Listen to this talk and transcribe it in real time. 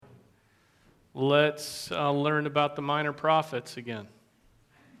Let's learn about the minor prophets again.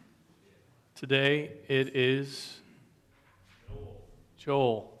 Today it is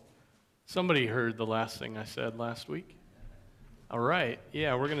Joel. Somebody heard the last thing I said last week? All right,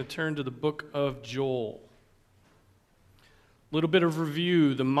 yeah, we're going to turn to the book of Joel. A little bit of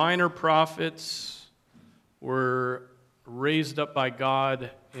review. The minor prophets were raised up by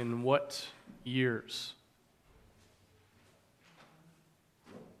God in what years?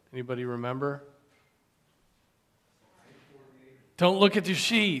 Anybody remember? Don't look at your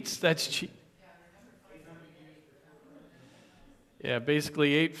sheets. That's cheap. Yeah,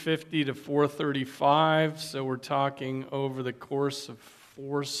 basically 850 to 435. So we're talking over the course of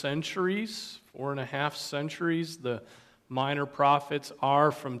 4 centuries, 4.5 centuries. The minor prophets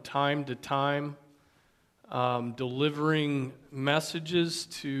are from time to time delivering messages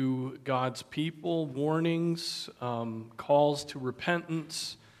to God's people, warnings, calls to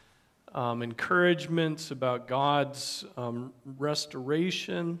repentance, encouragements about God's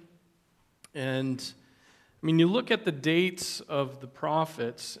restoration. And I mean, you look at the dates of the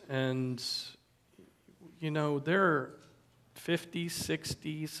prophets, and there are 50,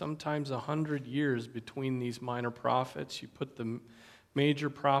 60, sometimes 100 years between these minor prophets. You put the major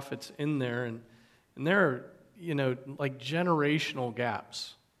prophets in there, and there are, like generational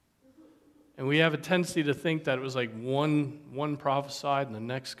gaps. And we have a tendency to think that it was like one prophesied, and the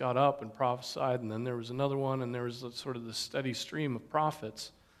next got up and prophesied, and then there was another one, and there was sort of the steady stream of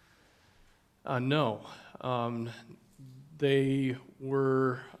prophets. No. They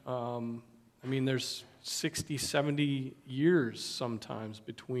were, there's 60, 70 years sometimes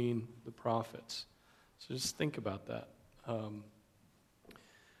between the prophets. So just think about that.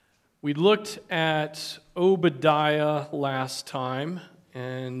 We looked at Obadiah last time,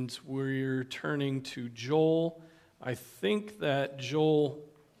 and we're turning to Joel. I think that Joel,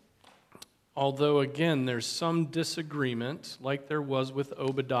 although again there's some disagreement, like there was with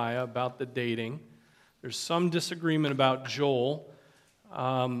Obadiah about the dating, there's some disagreement about Joel.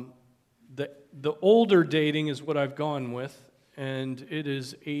 The older dating is what I've gone with, and it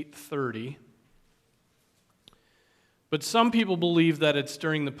is 830. But some people believe that it's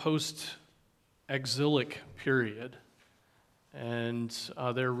during the post-exilic period, and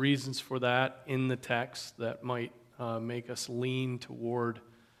there are reasons for that in the text that might make us lean toward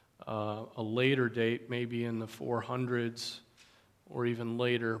a later date, maybe in the 400s or even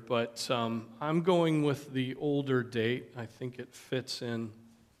later. But I'm going with the older date. I think it fits in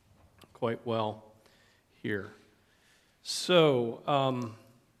quite well here. So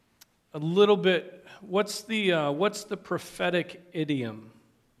a little bit. What's the prophetic idiom?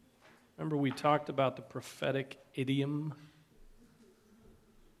 Remember we talked about the prophetic idiom?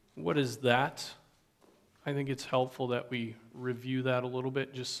 What is that? I think it's helpful that we review that a little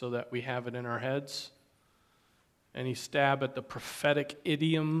bit just so that we have it in our heads. Any stab at the prophetic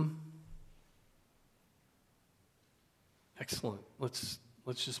idiom? Excellent. Let's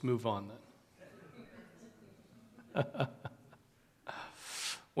just move on then.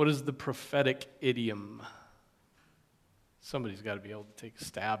 What is the prophetic idiom? Somebody's got to be able to take a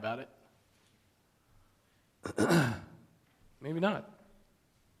stab at it. Maybe not.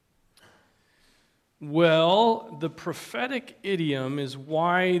 Well, the prophetic idiom is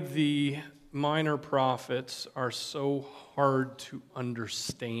why the minor prophets are so hard to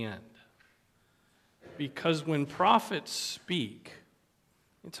understand. Because when prophets speak,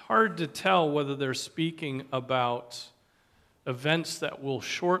 it's hard to tell whether they're speaking about events that will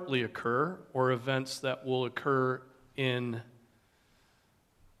shortly occur or events that will occur in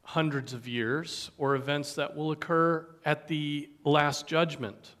hundreds of years or events that will occur at the last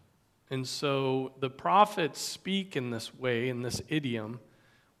judgment. And so the prophets speak in this way, in this idiom,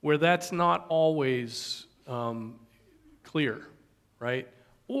 where that's not always clear, right?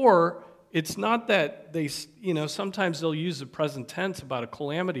 Or it's not that they, sometimes they'll use the present tense about a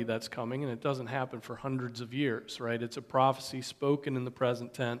calamity that's coming, and it doesn't happen for hundreds of years, right? It's a prophecy spoken in the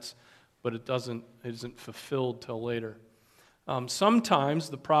present tense, but it isn't fulfilled till later. Sometimes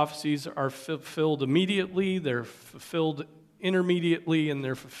the prophecies are fulfilled immediately, they're fulfilled intermediately, and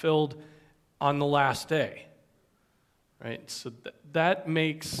they're fulfilled on the last day, right? So that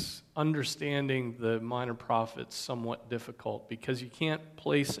makes understanding the minor prophets somewhat difficult because you can't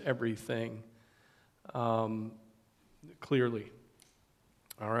place everything clearly.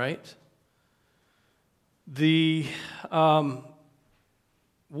 All right? How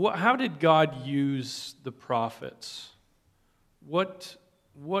did God use the prophets? What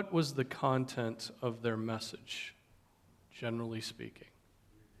was the content of their message, generally speaking?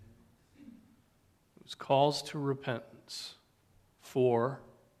 It was calls to repentance for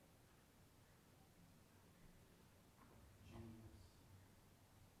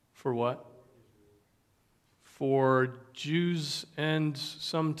For what? For Jews and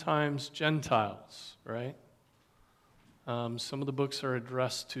sometimes Gentiles, right? Some of the books are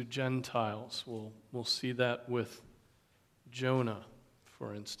addressed to Gentiles. We'll see that with Jonah,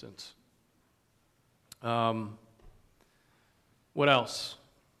 for instance. What else?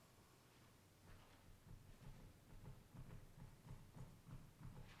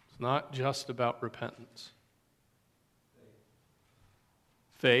 It's not just about repentance.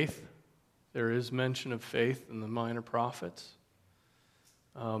 Faith. There is mention of faith in the minor prophets.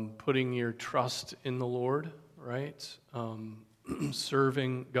 Putting your trust in the Lord, right?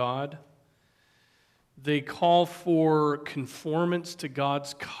 Serving God. They call for conformance to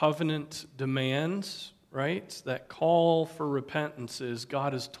God's covenant demands, right? That call for repentance is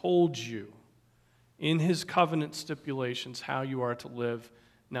God has told you in his covenant stipulations how you are to live.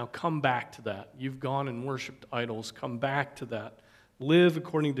 Now come back to that. You've gone and worshiped idols. Come back to that. Live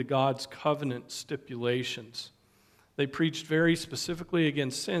according to God's covenant stipulations. They preached very specifically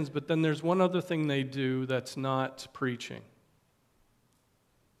against sins, but then there's one other thing they do that's not preaching.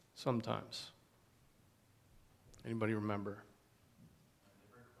 Sometimes. Anybody remember?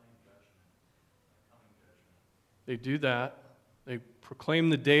 They do that. They proclaim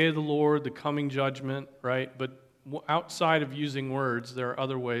the day of the Lord, the coming judgment, right? But outside of using words, there are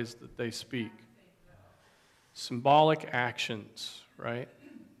other ways that they speak. Symbolic actions, right?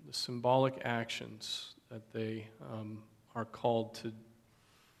 The symbolic actions that they are called to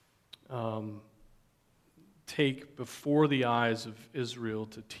take before the eyes of Israel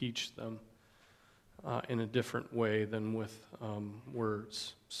to teach them in a different way than with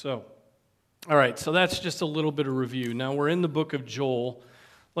words. So, all right, so that's just a little bit of review. Now we're in the book of Joel.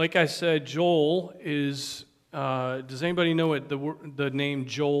 Like I said, Joel is, does anybody know what the name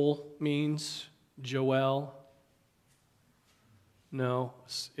Joel means? Joel? No,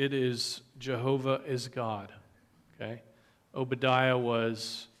 it is Jehovah is God, okay? Obadiah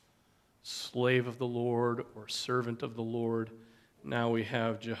was slave of the Lord or servant of the Lord. Now we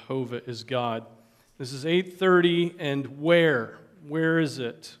have Jehovah is God. This is 8:30, and where? Where is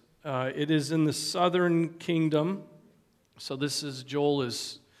it? It is in the southern kingdom. So this is, Joel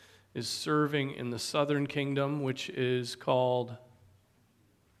is serving in the southern kingdom, which is called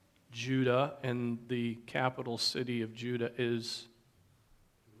Judah, and the capital city of Judah is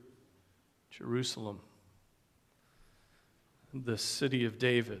Jerusalem, the city of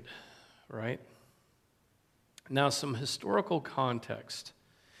David, right? Now, some historical context.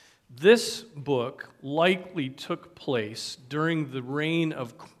 This book likely took place during the reign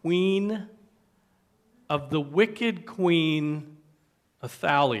of the wicked queen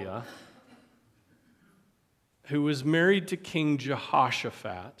Athaliah, who was married to King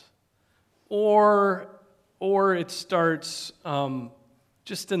Jehoshaphat, or it starts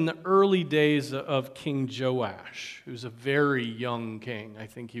just in the early days of King Joash, who's a very young king. I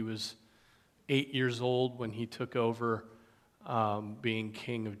think he was 8 years old when he took over being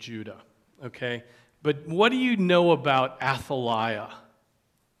king of Judah, okay? But what do you know about Athaliah?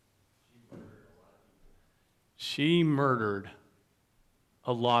 She murdered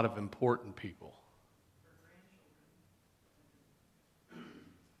a lot of important people.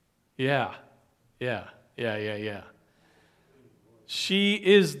 Yeah. She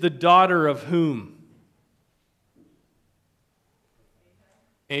is the daughter of whom?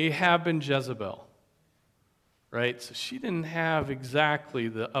 Ahab and Jezebel. Right? So she didn't have exactly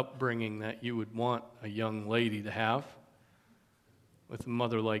the upbringing that you would want a young lady to have with a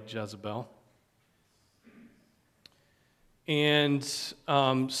mother like Jezebel. And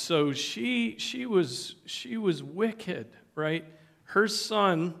so she was wicked, right? Her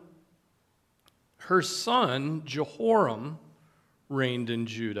son Jehoram reigned in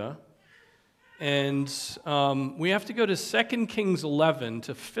Judah. And we have to go to 2 Kings 11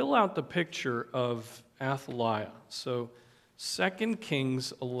 to fill out the picture of Athaliah. So 2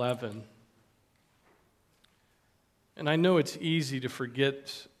 Kings 11. And I know it's easy to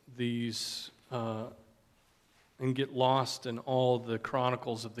forget these and get lost in all the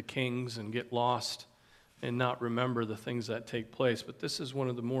chronicles of the kings and get lost and not remember the things that take place. But this is one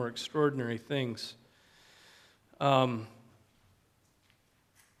of the more extraordinary things.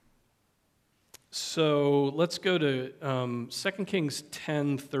 So let's go to 2 Kings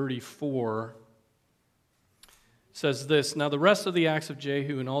 10:34. It says this, "Now the rest of the acts of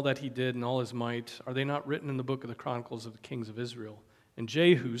Jehu and all that he did and all his might, are they not written in the book of the Chronicles of the Kings of Israel? And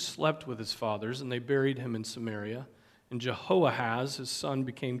Jehu slept with his fathers, and they buried him in Samaria. And Jehoahaz, his son,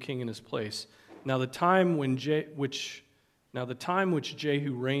 became king in his place. Now the time which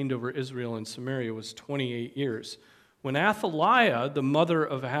Jehu reigned over Israel and Samaria was 28 years. When Athaliah, the mother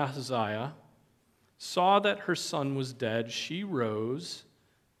of Ahaziah, saw that her son was dead, she rose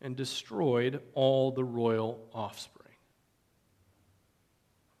and destroyed all the royal offspring.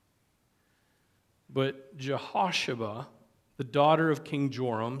 But Jehosheba, the daughter of King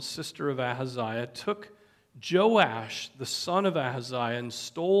Joram, sister of Ahaziah, took Joash, the son of Ahaziah, and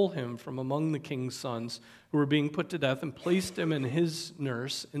stole him from among the king's sons who were being put to death and placed him and his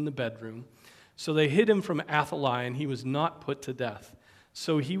nurse in the bedroom. So they hid him from Athaliah, and he was not put to death.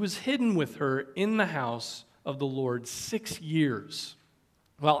 So he was hidden with her in the house of the Lord 6 years,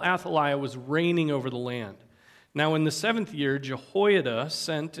 while Athaliah was reigning over the land. Now in the 7th year, Jehoiada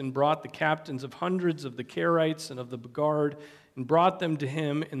sent and brought the captains of hundreds of the Kerites and of the guard, and brought them to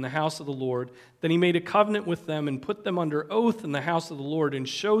him in the house of the Lord. Then he made a covenant with them and put them under oath in the house of the Lord and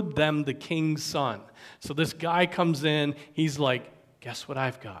showed them the king's son. So this guy comes in, he's like, guess what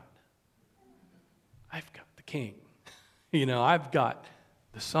I've got? I've got the king. I've got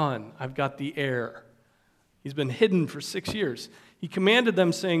the son. I've got the heir. He's been hidden for 6 years. He commanded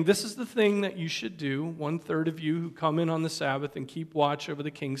them, saying, this is the thing that you should do. 1/3 of you who come in on the Sabbath and keep watch over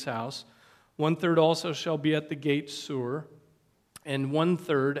the king's house. 1/3 also shall be at the gate Sur, and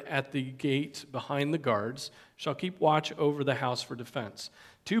 1/3 at the gate behind the guards shall keep watch over the house for defense.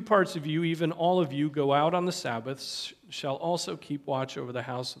 2 parts of you, even all of you, go out on the Sabbaths, shall also keep watch over the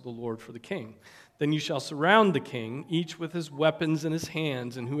house of the Lord for the king. Then you shall surround the king, each with his weapons in his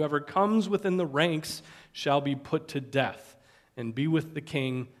hands, and whoever comes within the ranks shall be put to death, and be with the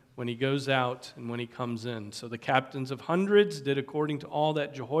king when he goes out and when he comes in. So the captains of hundreds did according to all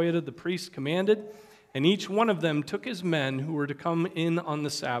that Jehoiada the priest commanded, and each one of them took his men who were to come in on the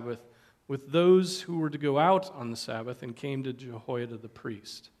Sabbath with those who were to go out on the Sabbath, and came to Jehoiada the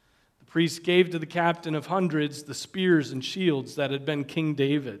priest. The priest gave to the captain of hundreds the spears and shields that had been King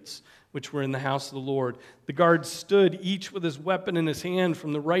David's, which were in the house of the Lord. The guards stood, each with his weapon in his hand,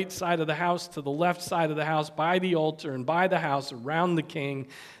 from the right side of the house to the left side of the house, by the altar and by the house around the king.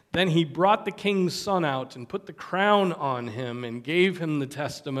 Then he brought the king's son out and put the crown on him and gave him the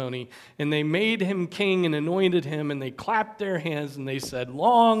testimony. And they made him king and anointed him, and they clapped their hands and they said,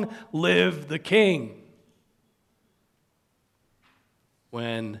 long live the king.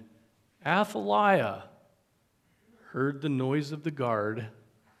 When Athaliah heard the noise of the guard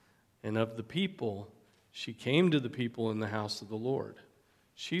and of the people, she came to the people in the house of the Lord.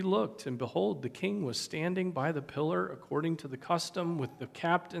 She looked, and behold, the king was standing by the pillar according to the custom, with the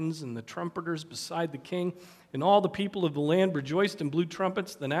captains and the trumpeters beside the king. And all the people of the land rejoiced and blew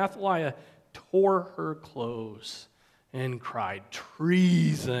trumpets. Then Athaliah tore her clothes and cried,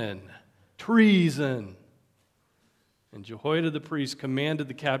 treason, treason. And Jehoiada the priest commanded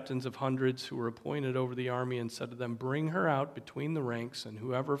the captains of hundreds who were appointed over the army, and said to them, bring her out between the ranks, and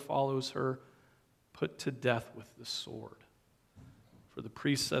whoever follows her, put to death with the sword. For the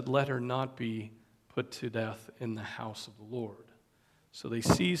priest said, let her not be put to death in the house of the Lord. So they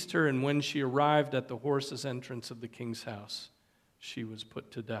seized her, and when she arrived at the horses' entrance of the king's house, she was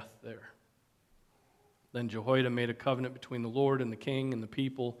put to death there. Then Jehoiada made a covenant between the Lord and the king and the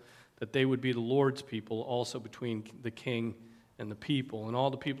people, that they would be the Lord's people, also between the king and the people. And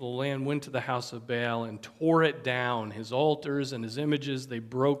all the people of the land went to the house of Baal and tore it down, his altars and his images they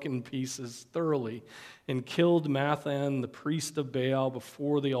broke in pieces thoroughly, and killed Mathan, the priest of Baal,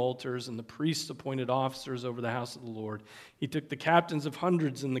 before the altars, and the priests appointed officers over the house of the Lord. He took the captains of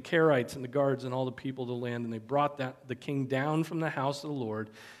hundreds and the Kerites and the guards and all the people of the land, and they brought the king down from the house of the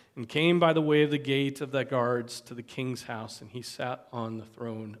Lord, and came by the way of the gate of the guards to the king's house, and he sat on the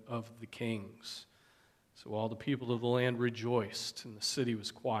throne of the kings. So all the people of the land rejoiced, and the city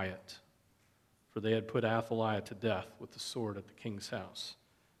was quiet, for they had put Athaliah to death with the sword at the king's house.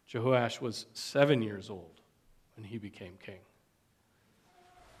 Jehoash was 7 years old when he became king.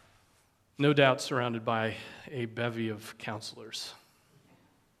 No doubt surrounded by a bevy of counselors.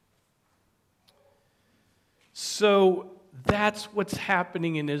 So that's what's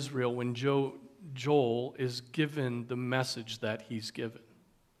happening in Israel when Joel is given the message that he's given.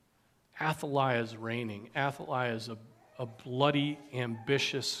 Athaliah is reigning. Athaliah is a bloody,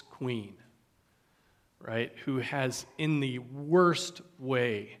 ambitious queen, right, who has, in the worst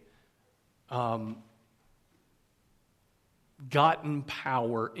way, gotten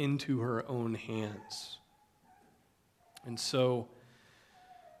power into her own hands. And so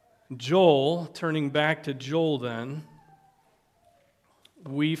Joel, turning back to Joel then,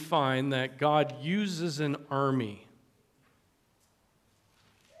 we find that God uses an army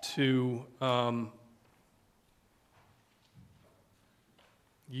to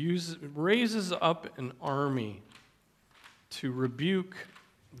raises up an army to rebuke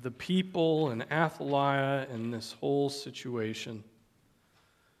the people and Athaliah and this whole situation.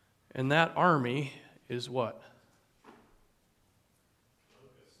 And that army is what?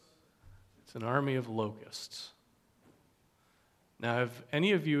 It's an army of locusts. Now, have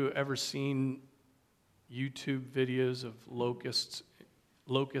any of you ever seen YouTube videos of locust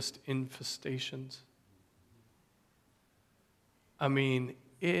infestations? I mean,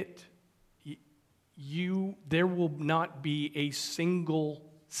 there will not be a single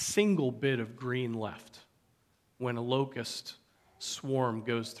bit of green left when a locust swarm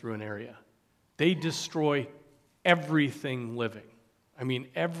goes through an area. They destroy everything living. I mean,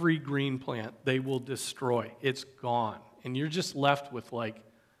 every green plant they will destroy. It's gone. And you're just left with like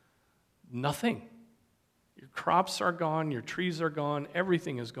nothing. Your crops are gone, your trees are gone,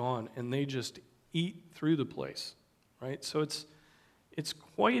 everything is gone, and they just eat through the place, right? So it's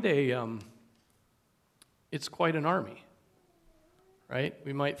quite an army, right?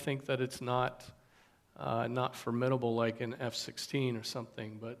 We might think that it's not formidable like an F-16 or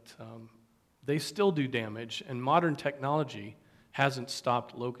something, but they still do damage, and modern technology hasn't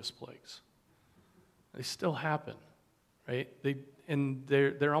stopped locust plagues. They still happen, right?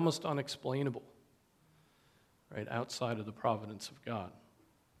 They're almost unexplainable, right? Outside of the providence of God.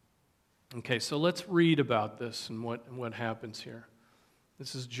 Okay, so let's read about this and what happens here.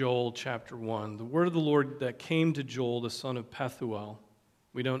 This is Joel chapter 1. The word of the Lord that came to Joel, the son of Pethuel.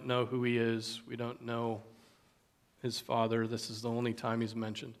 We don't know who he is. We don't know his father. This is the only time he's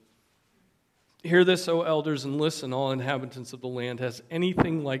mentioned. Hear this, O elders, and listen, all inhabitants of the land. Has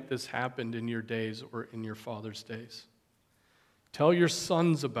anything like this happened in your days or in your father's days? Tell your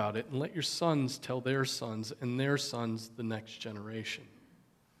sons about it, and let your sons tell their sons, and their sons the next generation.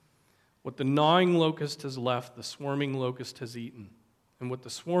 What the gnawing locust has left, the swarming locust has eaten. And what the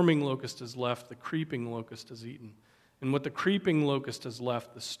swarming locust has left, the creeping locust has eaten. And what the creeping locust has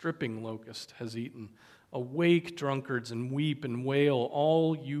left, the stripping locust has eaten. Awake, drunkards, and weep and wail,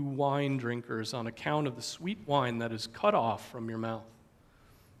 all you wine drinkers, on account of the sweet wine that is cut off from your mouth.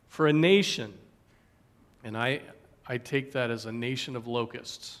 For a nation, and I take that as a nation of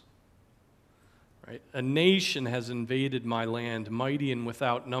locusts, right? A nation has invaded my land, mighty and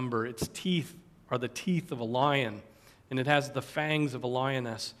without number. Its teeth are the teeth of a lion, and it has the fangs of a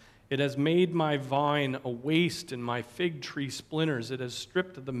lioness. It has made my vine a waste and my fig tree splinters. It has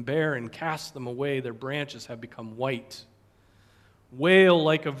stripped them bare and cast them away. Their branches have become white. Wail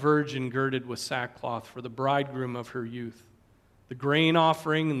like a virgin girded with sackcloth for the bridegroom of her youth. The grain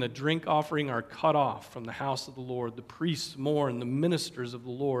offering and the drink offering are cut off from the house of the Lord. The priests mourn, the ministers of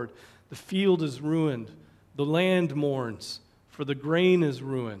the Lord. The field is ruined. The land mourns, for the grain is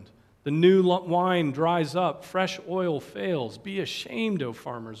ruined. The new wine dries up, fresh oil fails. Be ashamed, O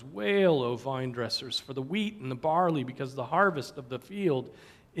farmers. Wail, O vine dressers, for the wheat and the barley, because the harvest of the field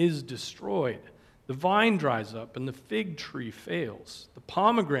is destroyed. The vine dries up, and the fig tree fails. The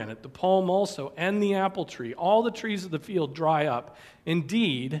pomegranate, the palm also, and the apple tree, all the trees of the field dry up.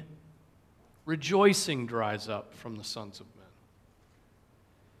 Indeed, rejoicing dries up from the sons of men.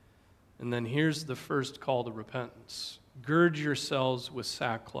 And then here's the first call to repentance. Gird yourselves with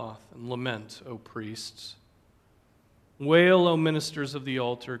sackcloth and lament, O priests. Wail, O ministers of the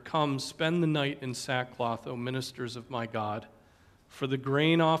altar. Come, spend the night in sackcloth, O ministers of my God. For the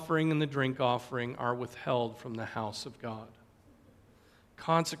grain offering and the drink offering are withheld from the house of God.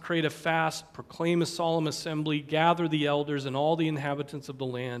 Consecrate a fast, proclaim a solemn assembly, gather the elders and all the inhabitants of the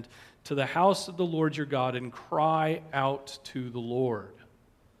land to the house of the Lord your God, and cry out to the Lord.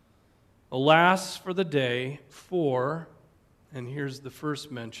 Alas for the day, and here's the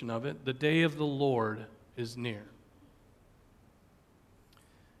first mention of it, the day of the Lord is near.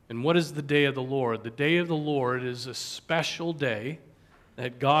 And what is the day of the Lord? The day of the Lord is a special day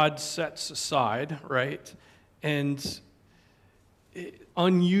that God sets aside, right? And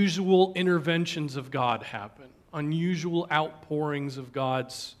unusual interventions of God happen. Unusual outpourings of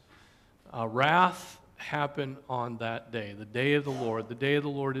God's wrath happen on that day, the day of the Lord. The day of the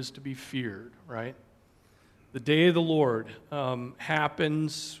Lord is to be feared, right? The day of the Lord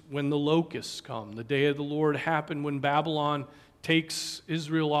happens when the locusts come. The day of the Lord happened when Babylon takes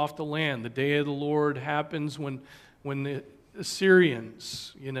Israel off the land. The day of the Lord happens when the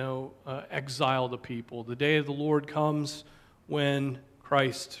Assyrians, exile the people. The day of the Lord comes when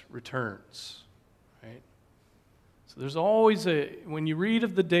Christ returns, right? So there's always when you read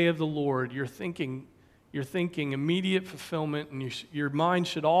of the day of the Lord, you're thinking immediate fulfillment, and your mind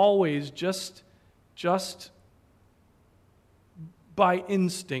should always just by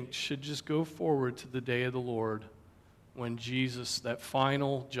instinct should just go forward to the day of the Lord, when Jesus, that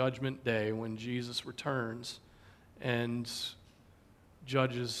final judgment day, when Jesus returns, and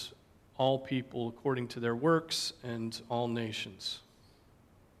judges all people according to their works and all nations.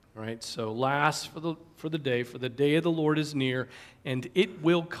 All right, so last for the day of the Lord is near, and it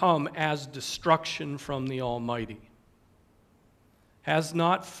will come as destruction from the Almighty. Has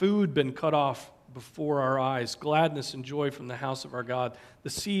not food been cut off before our eyes, gladness and joy from the house of our God? The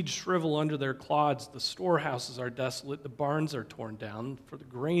seeds shrivel under their clods, the storehouses are desolate, the barns are torn down, for the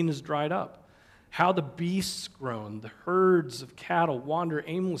grain is dried up. How the beasts groan, the herds of cattle wander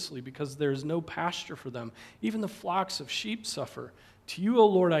aimlessly because there is no pasture for them. Even the flocks of sheep suffer. To you, O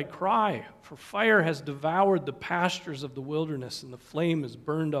Lord, I cry, for fire has devoured the pastures of the wilderness, and the flame has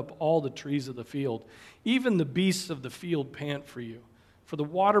burned up all the trees of the field. Even the beasts of the field pant for you. For the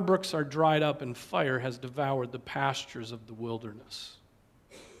water brooks are dried up, and fire has devoured the pastures of the wilderness.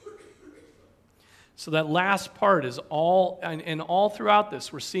 So that last part is all, and all throughout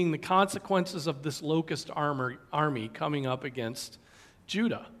this, we're seeing the consequences of this locust army coming up against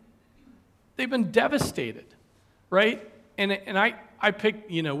Judah. They've been devastated, right? And I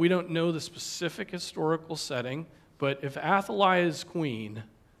picked, we don't know the specific historical setting, but if Athaliah is queen,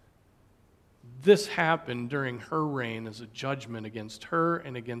 this happened during her reign as a judgment against her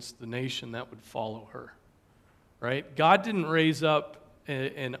and against the nation that would follow her, right? God didn't raise up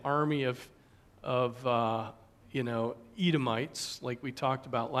an army of Edomites like we talked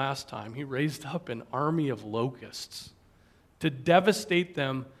about last time. He raised up an army of locusts to devastate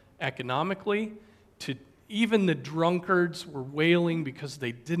them economically. To even the drunkards were wailing because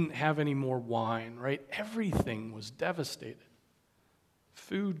they didn't have any more wine, right? Everything was devastated.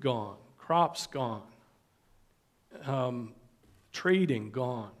 Food gone, crops gone, trading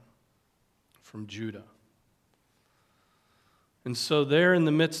gone from Judah. And so there in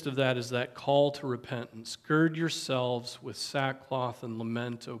the midst of that is that call to repentance. Gird yourselves with sackcloth and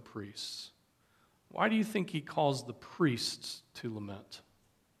lament, O priests. Why do you think he calls the priests to lament?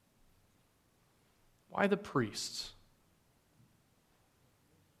 Why the priests?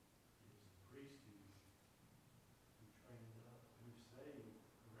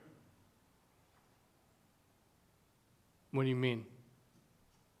 What do you mean?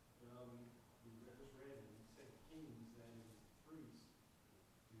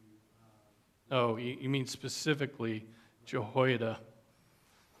 Oh, you mean specifically Jehoiada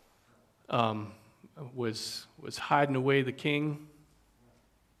was hiding away the king?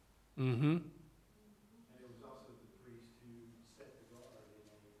 Mm-hmm. And it was also the priest who set the guard in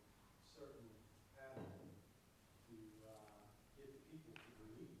a certain pattern to get the people to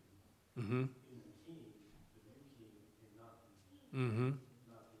believe Mm-hmm. in the king, the new king, and not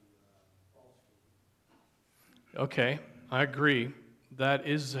the false king. Okay, I agree. That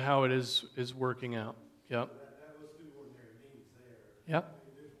is how it is working out. Yep. That was through ordinary means there. Yep. I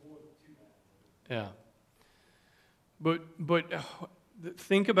mean, there's more to that. Yeah. But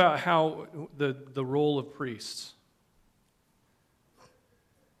think about how the role of priests.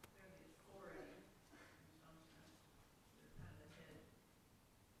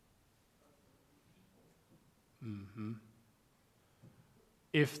 Mm-hmm.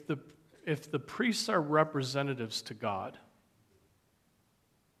 If the priests are representatives to God,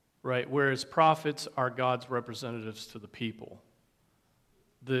 right, whereas prophets are God's representatives to the people,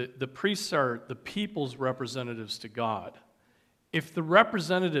 the priests are the people's representatives to God. If the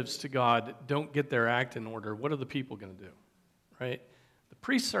representatives to God don't get their act in order, what are the people going to do, right? The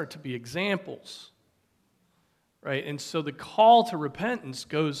priests are to be examples, right? And so the call to repentance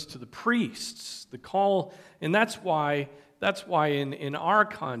goes to the priests. The call, and that's why in our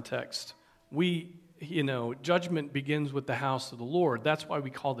context, judgment begins with the house of the Lord. That's why we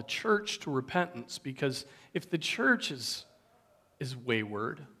call the church to repentance, because if the church is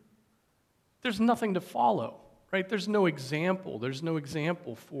wayward, there's nothing to follow, right? There's no example. There's no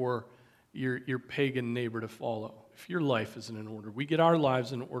example for your pagan neighbor to follow. If your life isn't in order, we get our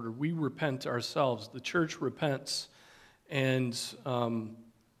lives in order. We repent ourselves. The church repents, and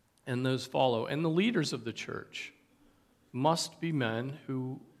those follow. And the leaders of the church must be men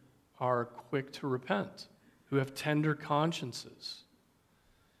who are quick to repent, who have tender consciences,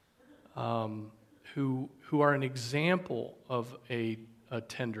 who are an example of a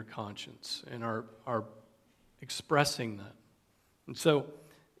tender conscience and are expressing that. And so,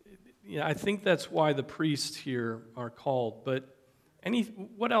 I think that's why the priests here are called. But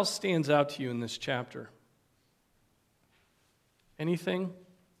what else stands out to you in this chapter? Anything?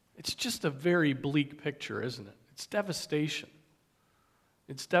 It's just a very bleak picture, isn't it? It's devastation.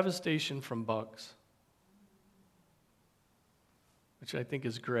 It's devastation from bugs, which I think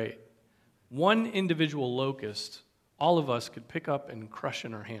is great. One individual locust, all of us could pick up and crush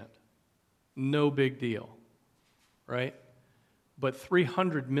in our hand. No big deal, right? but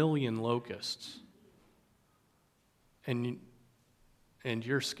 300 million locusts. And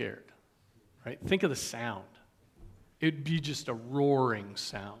you're scared, right? Think of the sound. It'd be just a roaring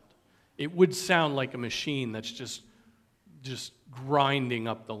sound. It would sound like a machine that's just grinding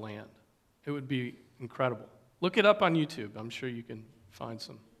up the land. It would be incredible. Look it up on YouTube. I'm sure you can find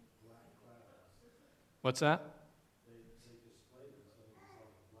some. What's that?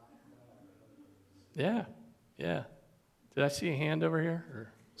 Yeah. Did I see a hand over here?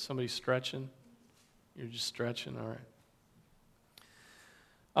 Or somebody stretching? You're just stretching? All right.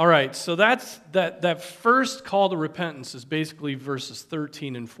 All right, so that first call to repentance is basically verses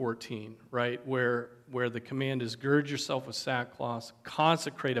 13 and 14, right? Where the command is gird yourself with sackcloth,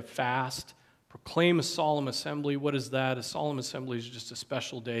 consecrate a fast, proclaim a solemn assembly. What is that? A solemn assembly is just a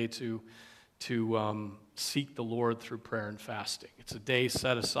special day to seek the Lord through prayer and fasting. It's a day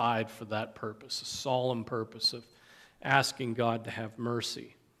set aside for that purpose, a solemn purpose of asking God to have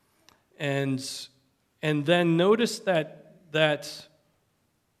mercy. And then notice that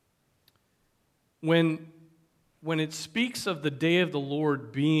when it speaks of the day of the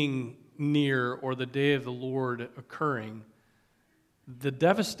Lord being near or the day of the Lord occurring, the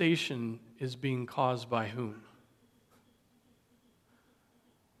devastation is being caused by whom?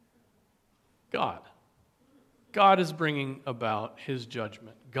 God. God is bringing about his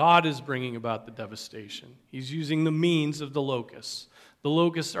judgment. God is bringing about the devastation. He's using the means of the locusts. The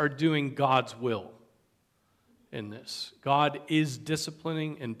locusts are doing God's will in this. God is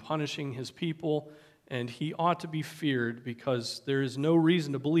disciplining and punishing his people, and he ought to be feared because there is no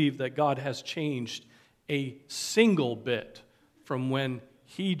reason to believe that God has changed a single bit from when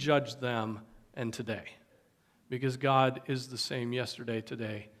he judged them and today. Because God is the same yesterday,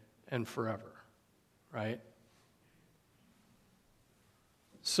 today, and forever. Right?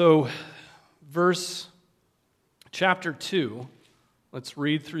 So, chapter 2, let's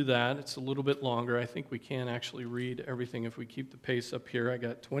read through that. It's a little bit longer. I think we can actually read everything if we keep the pace up here. I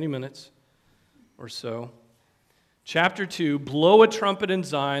got 20 minutes or so. Chapter 2, blow a trumpet in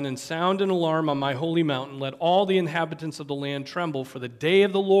Zion and sound an alarm on my holy mountain. Let all the inhabitants of the land tremble, for the day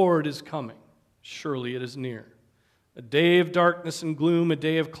of the Lord is coming. Surely it is near. A day of darkness and gloom, a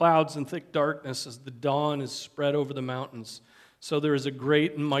day of clouds and thick darkness as the dawn is spread over the mountains. So there is a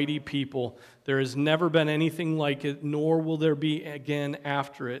great and mighty people. There has never been anything like it, nor will there be again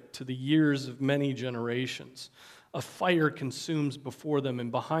after it to the years of many generations. A fire consumes before them,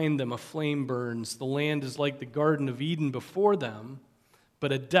 and behind them a flame burns. The land is like the Garden of Eden before them,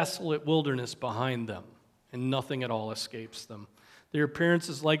 but a desolate wilderness behind them, and nothing at all escapes them. Their appearance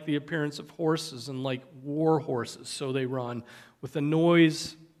is like the appearance of horses, and like war horses, so they run. With the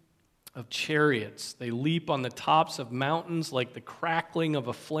noise of chariots, they leap on the tops of mountains like the crackling of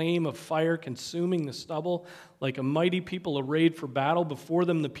a flame of fire consuming the stubble. Like a mighty people arrayed for battle, before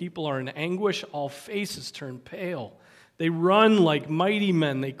them the people are in anguish, all faces turn pale. They run like mighty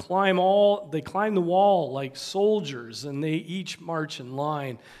men, they climb the wall like soldiers, and they each march in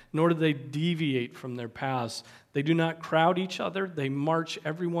line, nor do they deviate from their paths. They do not crowd each other, they march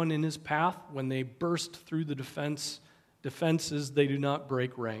everyone in his path. When they burst through the defenses, they do not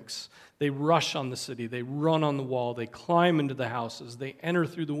break ranks. They rush on the city, they run on the wall, they climb into the houses, they enter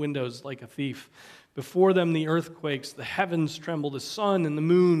through the windows like a thief. Before them the earth quakes, the heavens tremble, the sun and the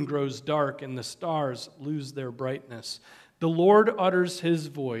moon grows dark, and the stars lose their brightness. The Lord utters his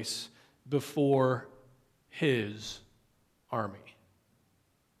voice before his army,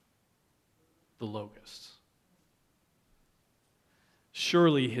 the locusts.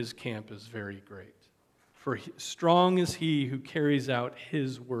 Surely his camp is very great. For strong is he who carries out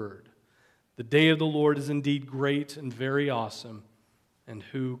his word. The day of the Lord is indeed great and very awesome, and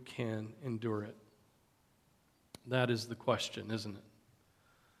who can endure it? That is the question, isn't it?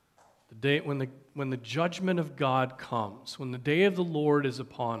 The day when the judgment of God comes, when the day of the Lord is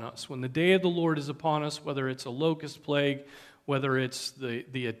upon us, when the day of the Lord is upon us, whether it's a locust plague, whether it's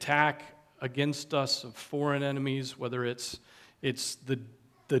the attack against us of foreign enemies, whether it's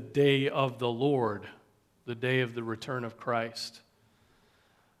the day of the Lord, the day of the return of Christ.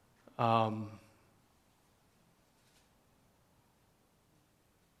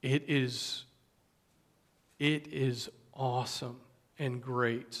 It is awesome and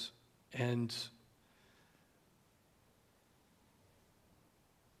great, and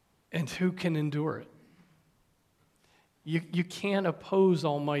who can endure it? You can't oppose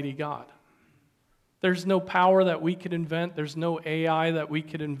Almighty God. There's no power that we could invent. There's no AI that we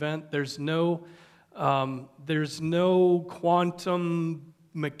could invent. There's no quantum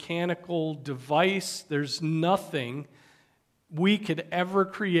mechanical device. There's nothing we could ever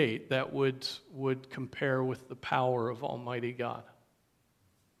create that would compare with the power of Almighty God.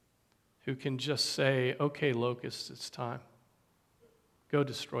 who can just say, okay, locusts, it's time. Go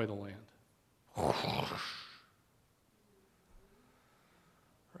destroy the land.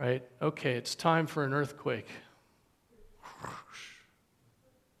 Right? Okay, it's time for an earthquake.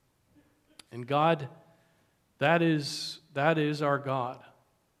 And God, that is our God.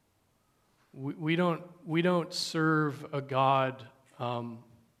 We don't serve a God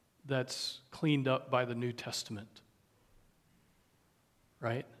that's cleaned up by the New Testament,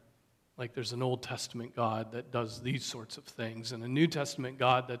 right? Like there's an Old Testament God that does these sorts of things, and a New Testament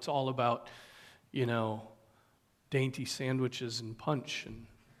God that's all about, dainty sandwiches and punch and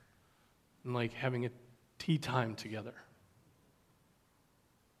like having a tea time together.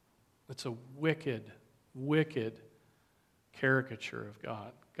 It's a wicked, wicked caricature of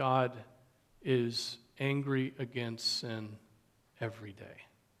God. God is angry against sin every day.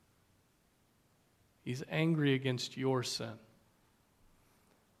 He's angry against your sin.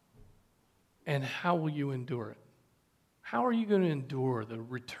 And how will you endure it? How are you going to endure the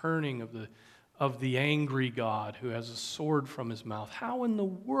returning of the angry God who has a sword from his mouth? How in the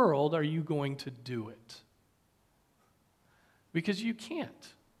world are you going to do it? Because you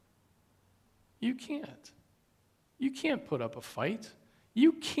can't. You can't. You can't put up a fight.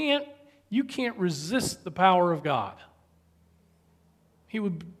 You can't resist the power of God. He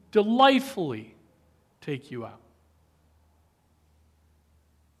would delightfully take you out.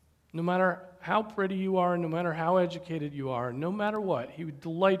 No matter how pretty you are, no matter how educated you are, no matter what, he would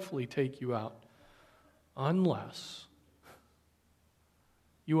delightfully take you out. Unless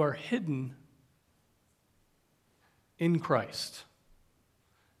you are hidden in Christ.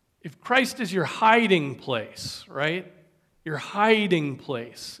 If Christ is your hiding place, right? Your hiding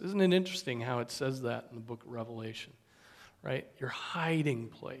place. Isn't it interesting how it says that in the book of Revelation? Right? Your hiding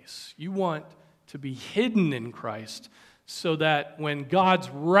place. You want to be hidden in Christ so that when God's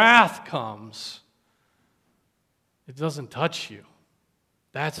wrath comes, it doesn't touch you.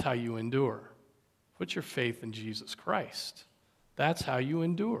 That's how you endure. Put your faith in Jesus Christ. That's how you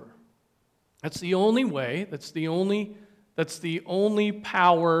endure. That's the only way, that's the only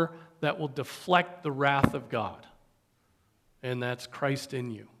power that will deflect the wrath of God. And that's Christ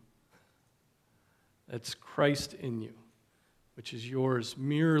in you. That's Christ in you, which is yours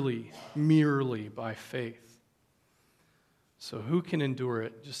merely by faith. So who can endure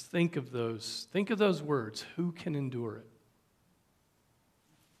it? Just think of those words. Who can endure it?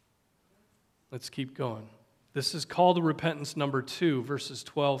 Let's keep going. This is call to repentance number 2, verses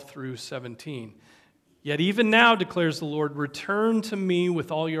 12 through 17. Yet even now, declares the Lord, return to me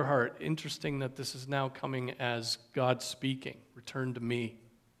with all your heart. Interesting that this is now coming as God speaking. Return to me.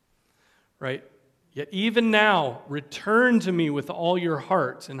 Right? Yet even now, return to me with all your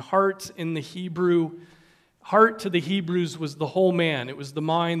heart. And heart in the Hebrew, heart to the Hebrews was the whole man. It was the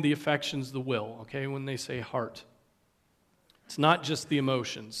mind, the affections, the will. Okay, when they say heart. It's not just the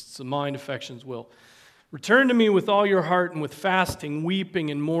emotions. It's the mind, affections, will. Return to me with all your heart and with fasting,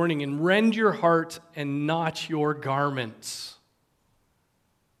 weeping, and mourning, and rend your heart and not your garments.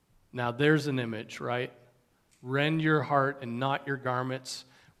 Now there's an image, right? Rend your heart and not your garments.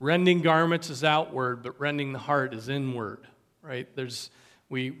 Rending garments is outward, but rending the heart is inward, right?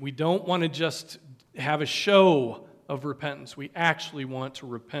 We don't want to just have a show of repentance. We actually want to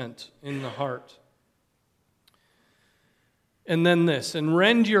repent in the heart. And then this, and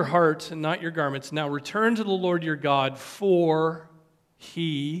rend your heart and not your garments. Now return to the Lord your God, for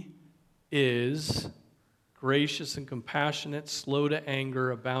he is gracious and compassionate, slow to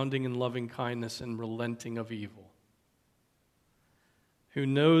anger, abounding in loving kindness, and relenting of evil. Who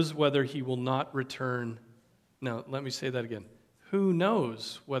knows whether he will not return. No, let me say that again. Who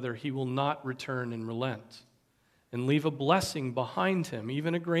knows whether he will not return and relent and leave a blessing behind him,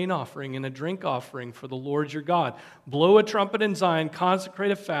 even a grain offering and a drink offering for the Lord your God. Blow a trumpet in Zion,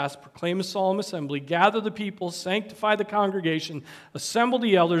 consecrate a fast, proclaim a solemn assembly, gather the people, sanctify the congregation, assemble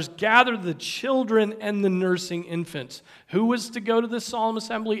the elders, gather the children and the nursing infants. Who was to go to this solemn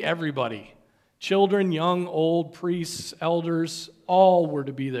assembly? Everybody. Children, young, old, priests, elders, all were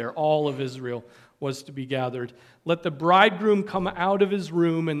to be there. All of Israel was to be gathered. Let the bridegroom come out of his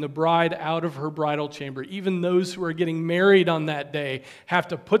room and the bride out of her bridal chamber. Even those who are getting married on that day have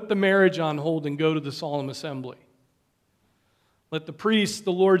to put the marriage on hold and go to the solemn assembly. Let the priests,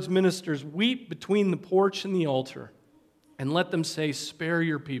 the Lord's ministers, weep between the porch and the altar, and let them say, spare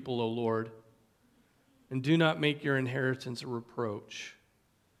your people, O Lord, and do not make your inheritance a reproach,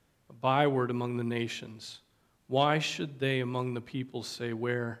 a byword among the nations. Why should they among the people say,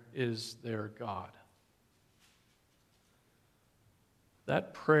 where is their God?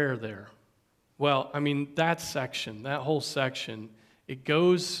 That prayer there, that section, that whole section It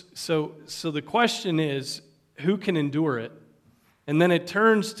goes, so the question is, who can endure it? And then it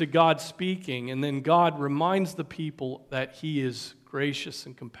turns to God speaking, and then God reminds the people that he is gracious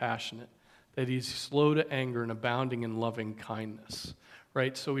and compassionate, that he's slow to anger and abounding in loving kindness,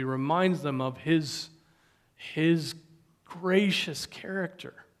 right? So he reminds them of his gracious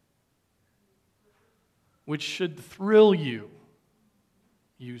character, which should thrill you,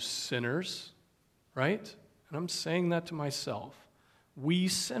 you sinners, right? And I'm saying that to myself. We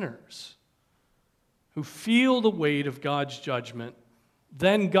sinners who feel the weight of God's judgment,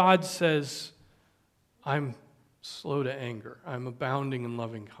 then God says, I'm slow to anger. I'm abounding in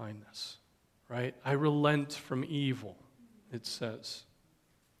loving kindness, right? I relent from evil, it says.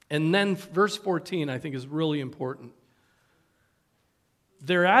 And then verse 14, I think, is really important.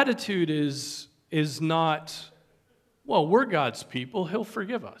 Their attitude is not, well, we're God's people, he'll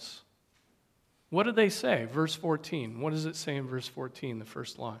forgive us. What do they say? Verse 14. What does it say in verse 14, the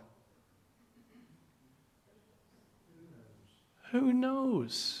first line? Who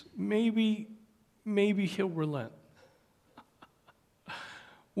knows? Maybe he'll relent.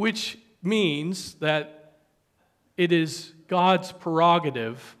 Which means that it is God's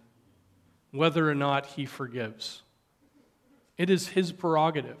prerogative whether or not he forgives. It is his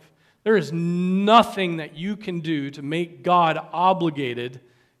prerogative. There is nothing that you can do to make God obligated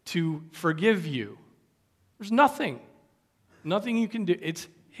to forgive you. There's nothing. Nothing you can do. It's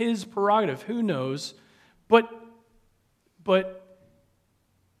his prerogative. Who knows? But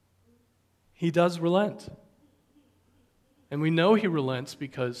he does relent. And we know he relents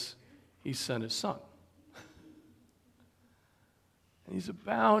because he sent his son. And he's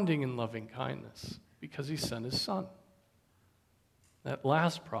abounding in loving kindness because he sent his son. That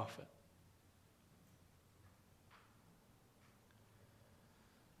last prophet.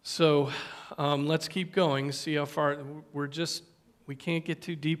 So let's keep going, see how far. We can't get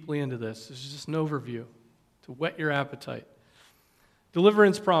too deeply into this. This is just an overview to whet your appetite.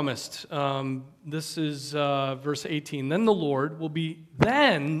 Deliverance promised. This is verse 18. Then the Lord will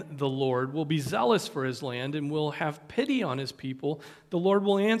be zealous for his land and will have pity on his people. The Lord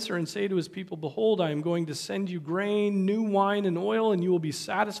will answer and say to his people, behold, I am going to send you grain, new wine, and oil, and you will be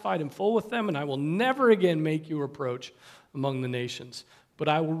satisfied and full with them, and I will never again make you reproach among the nations. But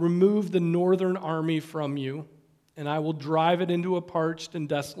I will remove the northern army from you, and I will drive it into a parched and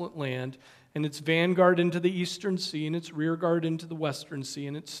desolate land, and its vanguard into the eastern sea, and its rearguard into the western sea,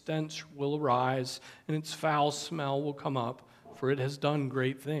 and its stench will arise, and its foul smell will come up, for it has done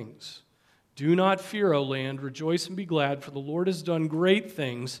great things. Do not fear, O land, rejoice and be glad, for the Lord has done great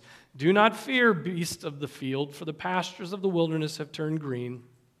things. Do not fear, beasts of the field, for the pastures of the wilderness have turned green,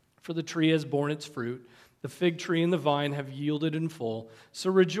 for the tree has borne its fruit. The fig tree and the vine have yielded in full.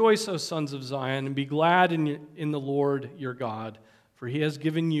 So rejoice, O sons of Zion, and be glad in the Lord your God, for he has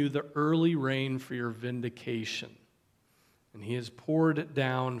given you the early rain for your vindication. And he has poured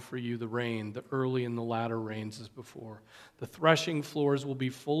down for you the rain, the early and the latter rains as before. The threshing floors will be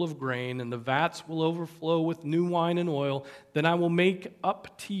full of grain, and the vats will overflow with new wine and oil. Then I will make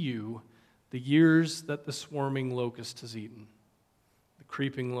up to you the years that the swarming locust has eaten. The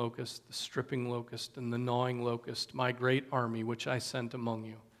creeping locust, the stripping locust, and the gnawing locust, my great army which I sent among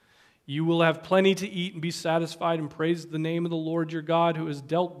you. You will have plenty to eat and be satisfied, and praise the name of the Lord your God, who has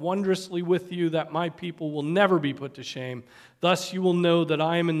dealt wondrously with you, that my people will never be put to shame. Thus you will know that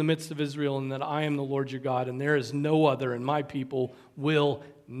I am in the midst of Israel, and that I am the Lord your God, and there is no other, and my people will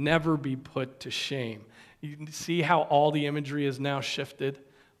never be put to shame. You can see how all the imagery is now shifted.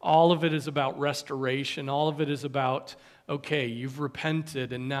 All of it is about restoration. All of it is about, okay, you've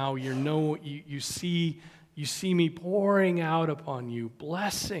repented, and now you see me pouring out upon you,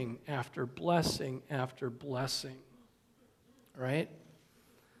 blessing after blessing after blessing, right?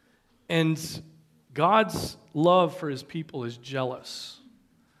 And God's love for his people is jealous.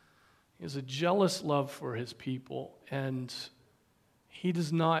 He has a jealous love for his people, and he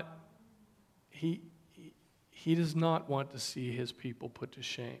does not want to see his people put to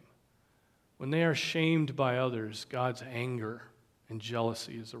shame. When they are shamed by others, God's anger and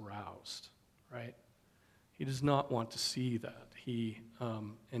jealousy is aroused, right? He does not want to see that.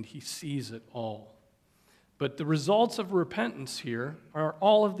 And he sees it all. But the results of repentance here are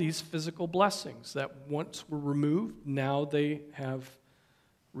all of these physical blessings that once were removed, now they have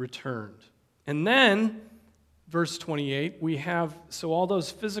returned. And then, verse 28, we have, so all those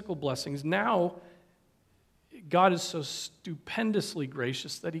physical blessings, now God is so stupendously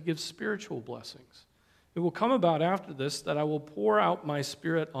gracious that he gives spiritual blessings. It will come about after this that I will pour out my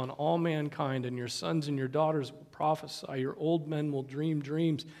spirit on all mankind, and your sons and your daughters will prophesy, your old men will dream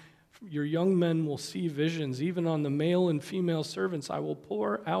dreams, Your young men will see visions. Even on the male and female servants, I will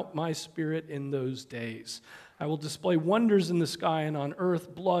pour out my Spirit in those days. I will display wonders in the sky and on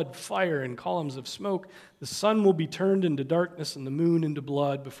earth, blood, fire, and columns of smoke. The sun will be turned into darkness and the moon into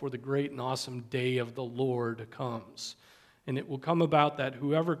blood before the great and awesome day of the Lord comes. And it will come about that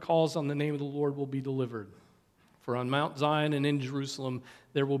whoever calls on the name of the Lord will be delivered. For on Mount Zion and in Jerusalem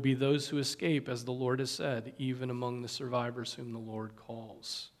there will be those who escape, as the Lord has said, even among the survivors whom the Lord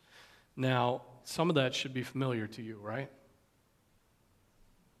calls. Now, some of that should be familiar to you, right?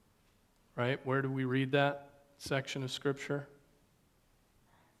 Right? Where do we read that section of Scripture?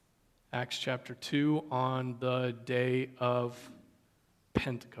 Acts chapter 2, on the day of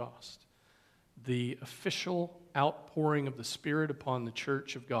Pentecost. The official outpouring of the Spirit upon the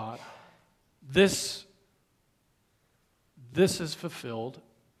church of God. This is fulfilled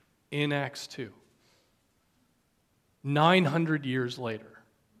in Acts 2. 900 years later.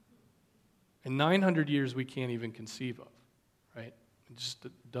 And 900 years we can't even conceive of, right? It just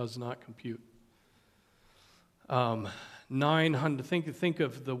does not compute. 900. Think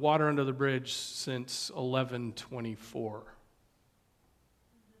of the water under the bridge since 1124.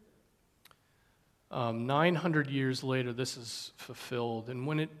 900 years later, this is fulfilled. And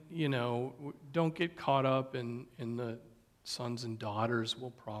when it, don't get caught up in the sons and daughters will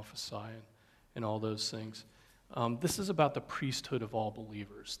prophesy and all those things. This is about the priesthood of all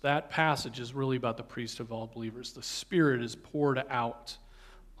believers. That passage is really about the priesthood of all believers. The Spirit is poured out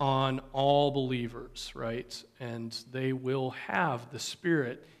on all believers, right? And they will have the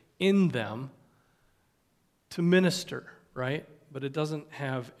Spirit in them to minister, right? But it doesn't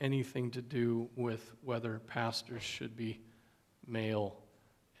have anything to do with whether pastors should be male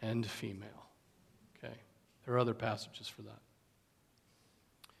and female, okay? There are other passages for that.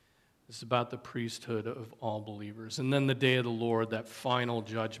 It's about the priesthood of all believers. And then the day of the Lord, that final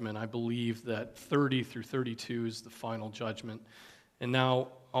judgment. I believe that 30 through 32 is the final judgment. And now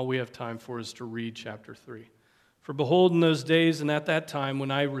all we have time for is to read chapter 3. For behold, in those days and at that time,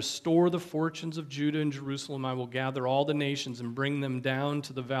 when I restore the fortunes of Judah and Jerusalem, I will gather all the nations and bring them down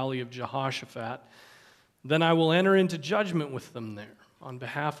to the valley of Jehoshaphat. Then I will enter into judgment with them there, on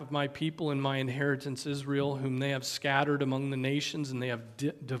behalf of my people and my inheritance Israel, whom they have scattered among the nations, and they have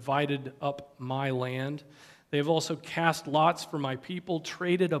divided up my land. They have also cast lots for my people,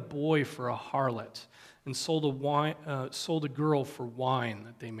 traded a boy for a harlot, and sold a girl for wine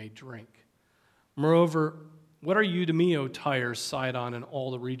that they may drink. Moreover, what are you to me, O Tyre, Sidon, and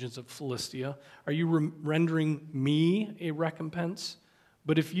all the regions of Philistia? Are you rendering me a recompense?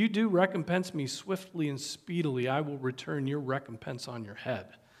 But if you do recompense me swiftly and speedily, I will return your recompense on your head.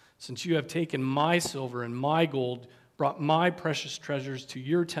 Since you have taken my silver and my gold, brought my precious treasures to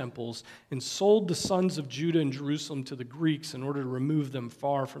your temples, and sold the sons of Judah and Jerusalem to the Greeks in order to remove them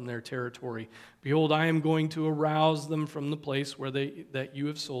far from their territory, behold, I am going to arouse them from the place where that you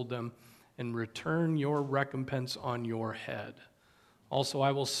have sold them, and return your recompense on your head. Also,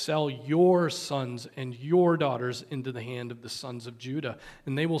 I will sell your sons and your daughters into the hand of the sons of Judah,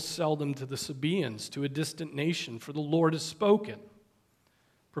 and they will sell them to the Sabaeans, to a distant nation, for the Lord has spoken.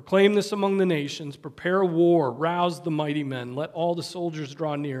 Proclaim this among the nations, prepare a war, rouse the mighty men, let all the soldiers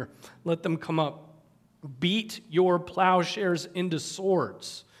draw near, let them come up. Beat your plowshares into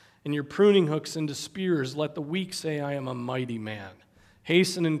swords, and your pruning hooks into spears. Let the weak say, I am a mighty man.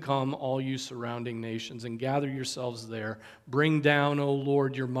 Hasten and come, all you surrounding nations, and gather yourselves there. Bring down, O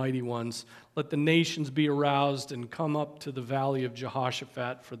Lord, your mighty ones. Let the nations be aroused and come up to the valley of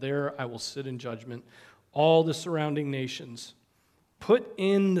Jehoshaphat, for there I will sit in judgment. All the surrounding nations, put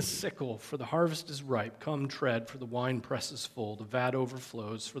in the sickle, for the harvest is ripe. Come, tread, for the winepress is full. The vat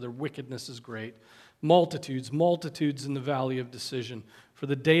overflows, for their wickedness is great. Multitudes, multitudes in the valley of decision. For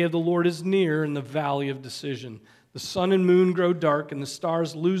the day of the Lord is near in the valley of decision. The sun and moon grow dark, and the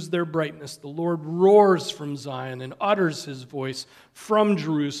stars lose their brightness. The Lord roars from Zion and utters his voice from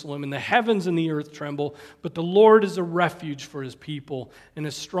Jerusalem, and the heavens and the earth tremble. But the Lord is a refuge for his people and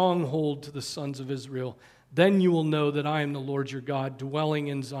a stronghold to the sons of Israel. Then you will know that I am the Lord your God, dwelling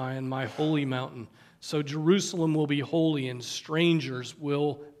in Zion, my holy mountain. So Jerusalem will be holy, and strangers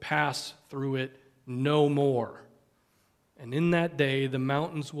will pass through it no more. And in that day the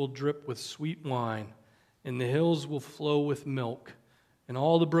mountains will drip with sweet wine, and the hills will flow with milk, and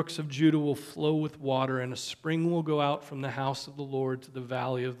all the brooks of Judah will flow with water, and a spring will go out from the house of the Lord to the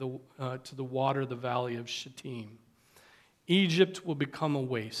valley of to the water, the valley of Shittim. Egypt will become a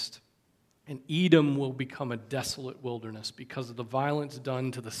waste, and Edom will become a desolate wilderness because of the violence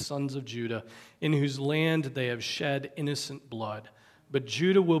done to the sons of Judah, in whose land they have shed innocent blood. But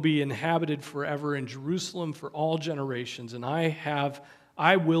Judah will be inhabited forever, and Jerusalem for all generations, and I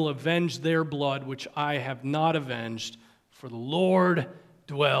I will avenge their blood, which I have not avenged, for the Lord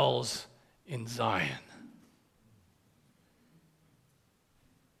dwells in Zion.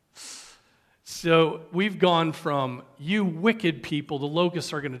 So we've gone from, you wicked people, the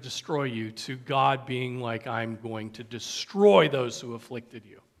locusts are going to destroy you, to God being like, I'm going to destroy those who afflicted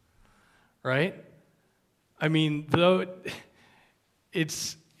you. Right? I mean, though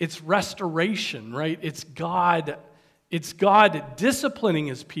it's restoration, right? It's God disciplining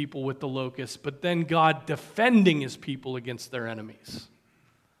his people with the locusts, but then God defending his people against their enemies.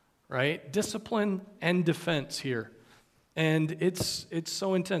 Right? Discipline and defense here. And it's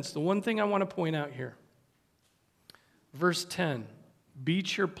so intense. The one thing I want to point out here, verse 10,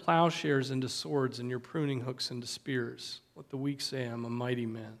 beat your plowshares into swords and your pruning hooks into spears. Let the weak say, I'm a mighty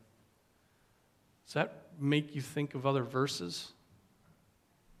man. Does that make you think of other verses?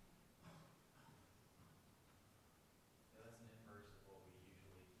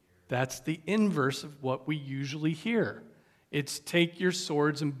 That's the inverse of what we usually hear. It's take your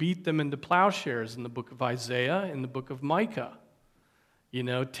swords and beat them into plowshares in the book of Isaiah, in the book of Micah. You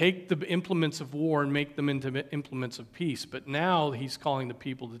know, take the implements of war and make them into implements of peace. But now he's calling the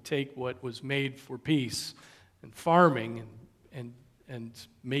people to take what was made for peace and farming and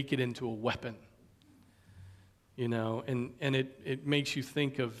make it into a weapon. You know, and it makes you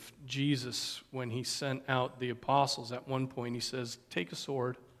think of Jesus when he sent out the apostles. At one point he says, take a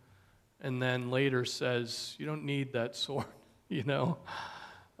sword, and then later says, you don't need that sword. You know,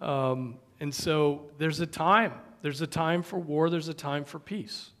 and so there's a time. There's a time for war. There's a time for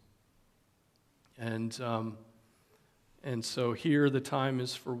peace. And so here the time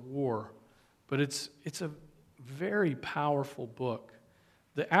is for war, but it's a very powerful book.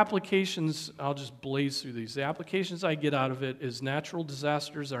 The applications, I'll just blaze through these. The applications I get out of it is natural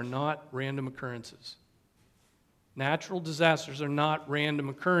disasters are not random occurrences. Natural disasters are not random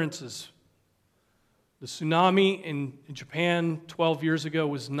occurrences. The tsunami in Japan 12 years ago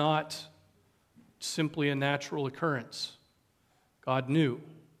was not simply a natural occurrence. God knew,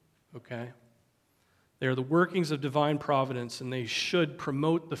 okay? They are the workings of divine providence, and they should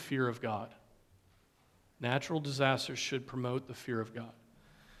promote the fear of God. Natural disasters should promote the fear of God.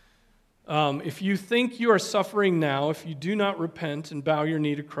 If you think you are suffering now, if you do not repent and bow your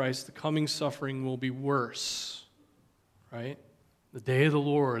knee to Christ, the coming suffering will be worse, right? The day of the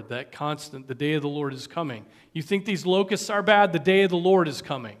Lord, that constant, the day of the Lord is coming. You think these locusts are bad? The day of the Lord is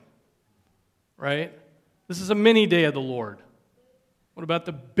coming. Right? This is a mini day of the Lord. What about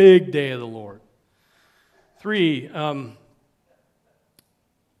the big day of the Lord? 3,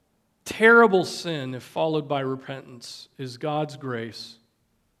 terrible sin, if followed by repentance, is God's grace.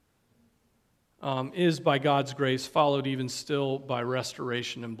 Is by God's grace followed even still by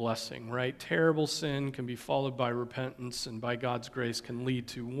restoration and blessing, right? Terrible sin can be followed by repentance, and by God's grace can lead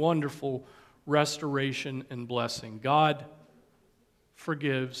to wonderful restoration and blessing. God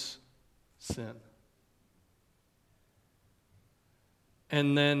forgives sin.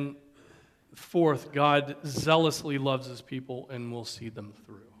 And then 4th, God zealously loves his people and will see them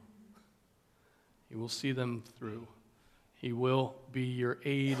through. He will see them through. He will be your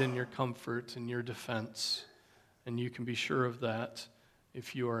aid and your comfort and your defense. And you can be sure of that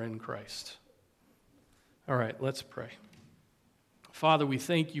if you are in Christ. All right, let's pray. Father, we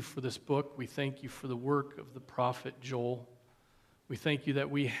thank you for this book. We thank you for the work of the prophet Joel. We thank you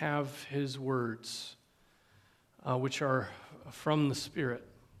that we have his words, which are from the Spirit.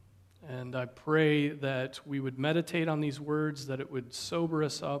 And I pray that we would meditate on these words, that it would sober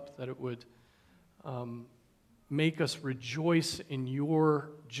us up, that it would make us rejoice in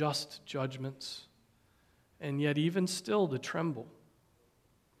your just judgments, and yet even still to tremble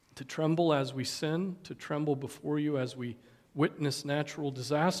as we sin, to tremble before you as we witness natural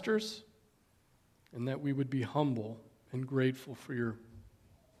disasters, and that we would be humble and grateful for your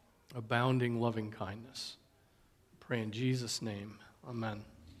abounding loving kindness. I pray in Jesus' name, amen.